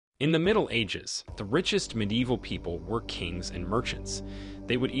In the Middle Ages, the richest medieval people were kings and merchants.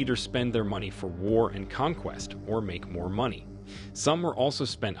 They would either spend their money for war and conquest or make more money. Some were also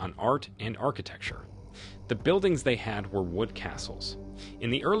spent on art and architecture. The buildings they had were wood castles. In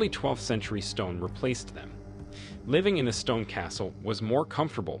the early 12th century, stone replaced them. Living in a stone castle was more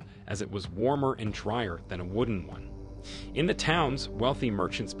comfortable as it was warmer and drier than a wooden one. In the towns, wealthy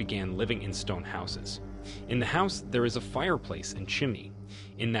merchants began living in stone houses. In the house, there is a fireplace and chimney.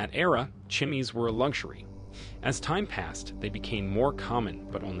 In that era, chimneys were a luxury. As time passed, they became more common,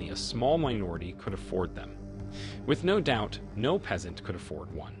 but only a small minority could afford them. With no doubt, no peasant could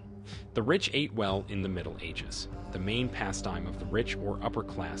afford one. The rich ate well in the Middle Ages. The main pastime of the rich or upper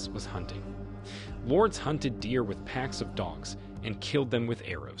class was hunting. Lords hunted deer with packs of dogs and killed them with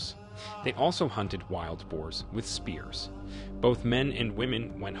arrows. They also hunted wild boars with spears. Both men and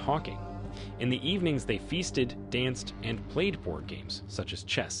women went hawking. In the evenings they feasted, danced, and played board games such as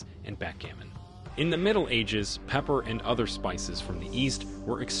chess and backgammon. In the Middle Ages, pepper and other spices from the East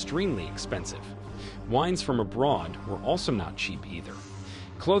were extremely expensive. Wines from abroad were also not cheap either.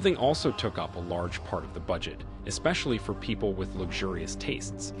 Clothing also took up a large part of the budget, especially for people with luxurious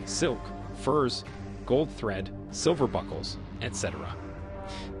tastes: silk, furs, gold thread, silver buckles, etc.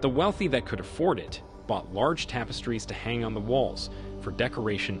 The wealthy that could afford it bought large tapestries to hang on the walls for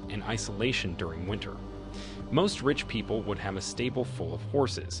decoration and isolation during winter. Most rich people would have a stable full of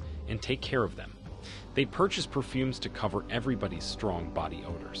horses and take care of them. They purchased perfumes to cover everybody's strong body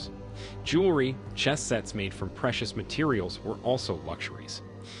odors. Jewelry, chess sets made from precious materials were also luxuries.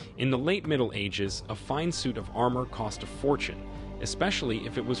 In the late Middle Ages, a fine suit of armor cost a fortune, especially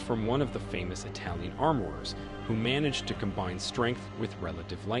if it was from one of the famous Italian armorers who managed to combine strength with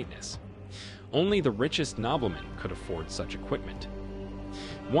relative lightness. Only the richest noblemen could afford such equipment.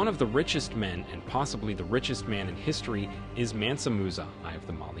 One of the richest men, and possibly the richest man in history, is Mansa Musa, I of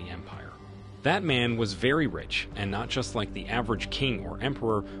the Mali Empire. That man was very rich, and not just like the average king or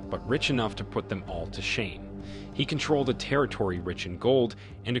emperor, but rich enough to put them all to shame. He controlled a territory rich in gold,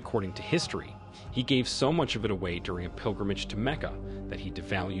 and according to history, he gave so much of it away during a pilgrimage to Mecca that he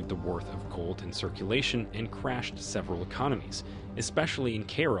devalued the worth of gold in circulation and crashed several economies, especially in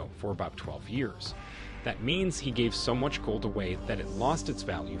Cairo for about 12 years. That means he gave so much gold away that it lost its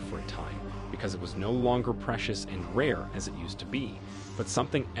value for a time, because it was no longer precious and rare as it used to be, but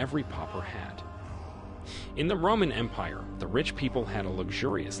something every pauper had. In the Roman Empire, the rich people had a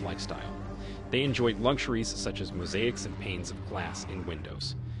luxurious lifestyle. They enjoyed luxuries such as mosaics and panes of glass in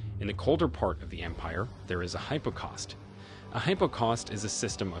windows. In the colder part of the empire, there is a hypocaust. A hypocaust is a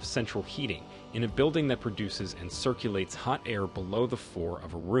system of central heating in a building that produces and circulates hot air below the floor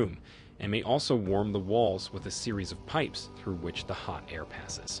of a room, and may also warm the walls with a series of pipes through which the hot air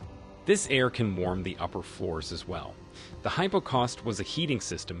passes. This air can warm the upper floors as well. The hypocaust was a heating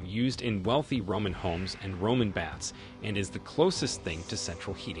system used in wealthy Roman homes and Roman baths, and is the closest thing to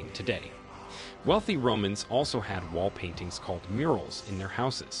central heating today. Wealthy Romans also had wall paintings called murals in their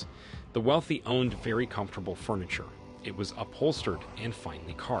houses. The wealthy owned very comfortable furniture. It was upholstered and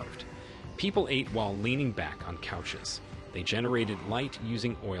finely carved. People ate while leaning back on couches. They generated light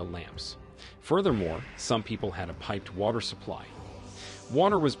using oil lamps. Furthermore, some people had a piped water supply.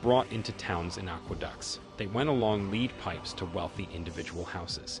 Water was brought into towns in aqueducts. They went along lead pipes to wealthy individual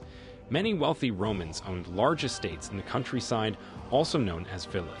houses. Many wealthy Romans owned large estates in the countryside, also known as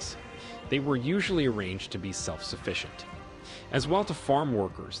villas. They were usually arranged to be self-sufficient. As well to farm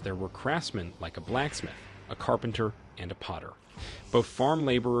workers, there were craftsmen like a blacksmith, a carpenter, and a potter. Both farm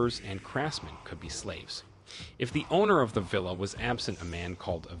laborers and craftsmen could be slaves. If the owner of the villa was absent, a man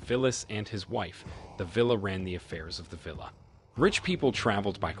called a villas and his wife, the villa ran the affairs of the villa. Rich people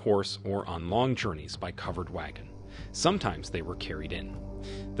traveled by horse or on long journeys by covered wagon. Sometimes they were carried in.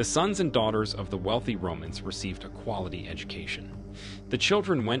 The sons and daughters of the wealthy Romans received a quality education. The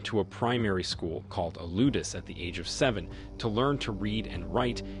children went to a primary school called a ludus at the age of 7 to learn to read and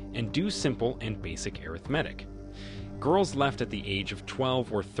write and do simple and basic arithmetic. Girls left at the age of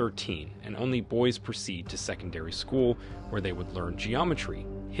 12 or 13, and only boys proceed to secondary school, where they would learn geometry,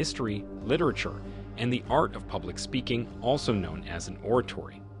 history, literature, and the art of public speaking, also known as an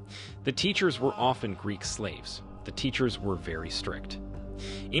oratory. The teachers were often Greek slaves. The teachers were very strict.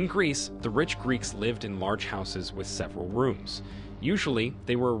 In Greece, the rich Greeks lived in large houses with several rooms. Usually,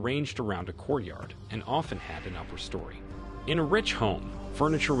 they were arranged around a courtyard and often had an upper story. In a rich home,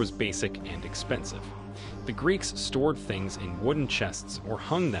 furniture was basic and expensive. The Greeks stored things in wooden chests or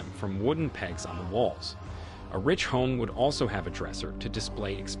hung them from wooden pegs on the walls. A rich home would also have a dresser to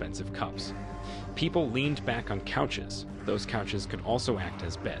display expensive cups. People leaned back on couches. Those couches could also act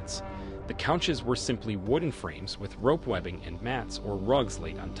as beds. The couches were simply wooden frames with rope webbing and mats or rugs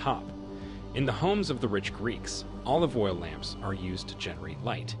laid on top. In the homes of the rich Greeks, olive oil lamps are used to generate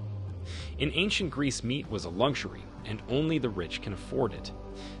light. In ancient Greece, meat was a luxury, and only the rich can afford it.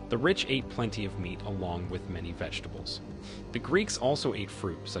 The rich ate plenty of meat along with many vegetables. The Greeks also ate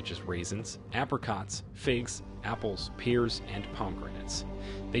fruit such as raisins, apricots, figs, apples, pears, and pomegranates.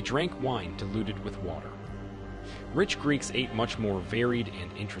 They drank wine diluted with water. Rich Greeks ate much more varied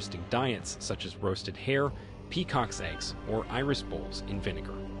and interesting diets such as roasted hare, peacock's eggs, or iris bowls in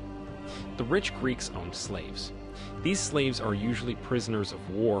vinegar. The rich Greeks owned slaves. These slaves are usually prisoners of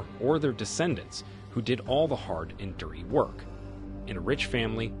war or their descendants who did all the hard and dirty work. In a rich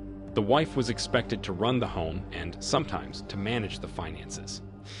family, the wife was expected to run the home and sometimes to manage the finances.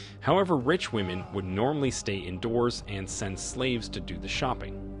 However, rich women would normally stay indoors and send slaves to do the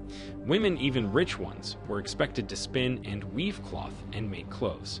shopping. Women, even rich ones, were expected to spin and weave cloth and make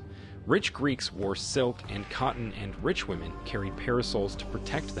clothes. Rich Greeks wore silk and cotton, and rich women carried parasols to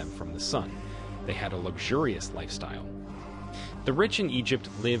protect them from the sun. They had a luxurious lifestyle. The rich in Egypt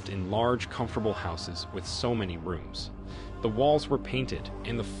lived in large, comfortable houses with so many rooms. The walls were painted,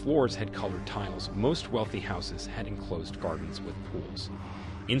 and the floors had colored tiles. Most wealthy houses had enclosed gardens with pools.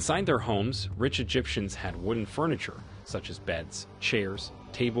 Inside their homes, rich Egyptians had wooden furniture, such as beds, chairs,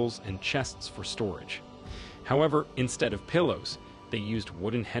 tables, and chests for storage. However, instead of pillows, they used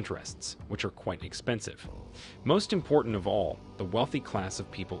wooden headrests, which are quite expensive. Most important of all, the wealthy class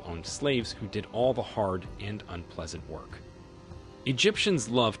of people owned slaves who did all the hard and unpleasant work. Egyptians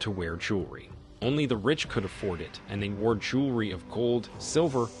loved to wear jewelry. Only the rich could afford it, and they wore jewelry of gold,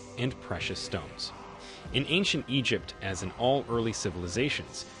 silver, and precious stones. In ancient Egypt, as in all early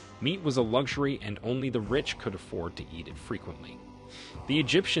civilizations, meat was a luxury and only the rich could afford to eat it frequently. The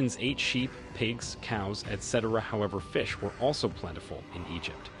Egyptians ate sheep, pigs, cows, etc. However, fish were also plentiful in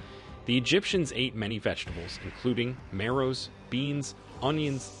Egypt. The Egyptians ate many vegetables, including marrows, beans,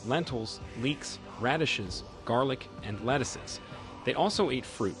 onions, lentils, leeks, radishes, garlic, and lettuces. They also ate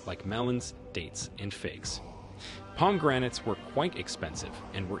fruit like melons, dates, and figs. Pomegranates were quite expensive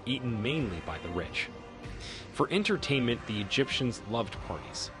and were eaten mainly by the rich. For entertainment, the Egyptians loved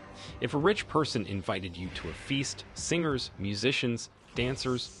parties. If a rich person invited you to a feast, singers, musicians,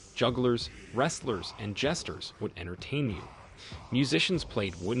 dancers, jugglers, wrestlers, and jesters would entertain you. Musicians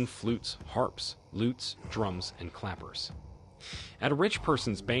played wooden flutes, harps, lutes, drums, and clappers. At a rich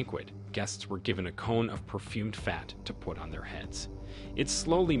person's banquet, guests were given a cone of perfumed fat to put on their heads. It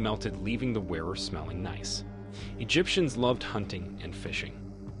slowly melted, leaving the wearer smelling nice. Egyptians loved hunting and fishing.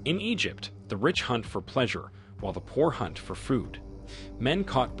 In Egypt, the rich hunt for pleasure, while the poor hunt for food. Men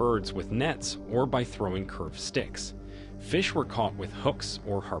caught birds with nets or by throwing curved sticks. Fish were caught with hooks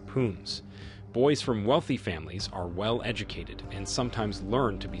or harpoons. Boys from wealthy families are well educated and sometimes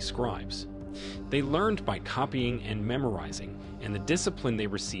learn to be scribes. They learned by copying and memorizing, and the discipline they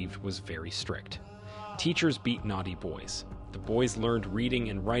received was very strict. Teachers beat naughty boys. The boys learned reading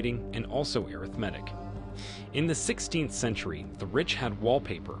and writing and also arithmetic. In the 16th century, the rich had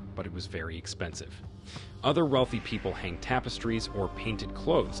wallpaper, but it was very expensive. Other wealthy people hanged tapestries or painted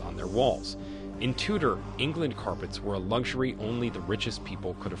clothes on their walls. In Tudor, England, carpets were a luxury only the richest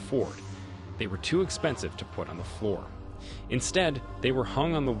people could afford. They were too expensive to put on the floor. Instead, they were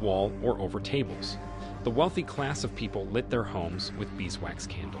hung on the wall or over tables. The wealthy class of people lit their homes with beeswax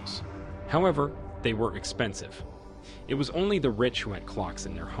candles. However, they were expensive. It was only the rich who had clocks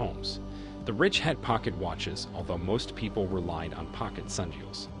in their homes. The rich had pocket watches, although most people relied on pocket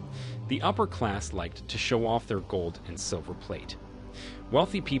sundials. The upper class liked to show off their gold and silver plate.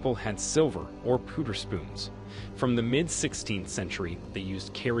 Wealthy people had silver or pewter spoons. From the mid-16th century, they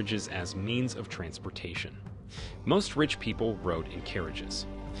used carriages as means of transportation. Most rich people rode in carriages.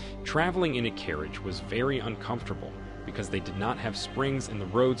 Traveling in a carriage was very uncomfortable because they did not have springs and the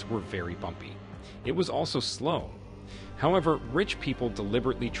roads were very bumpy. It was also slow. However, rich people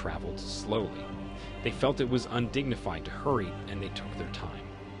deliberately traveled slowly. They felt it was undignified to hurry, and they took their time.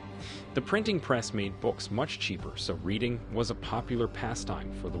 The printing press made books much cheaper, so reading was a popular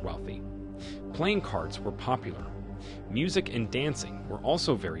pastime for the wealthy. Playing cards were popular. Music and dancing were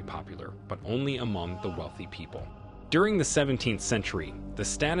also very popular, but only among the wealthy people. During the 17th century, the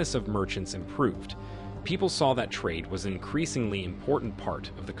status of merchants improved. People saw that trade was an increasingly important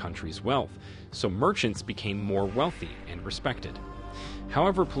part of the country's wealth, so merchants became more wealthy and respected.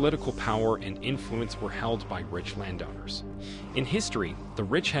 However, political power and influence were held by rich landowners. In history, the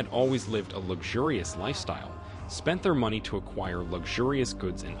rich had always lived a luxurious lifestyle, spent their money to acquire luxurious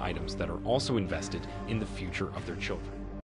goods and items that are also invested in the future of their children.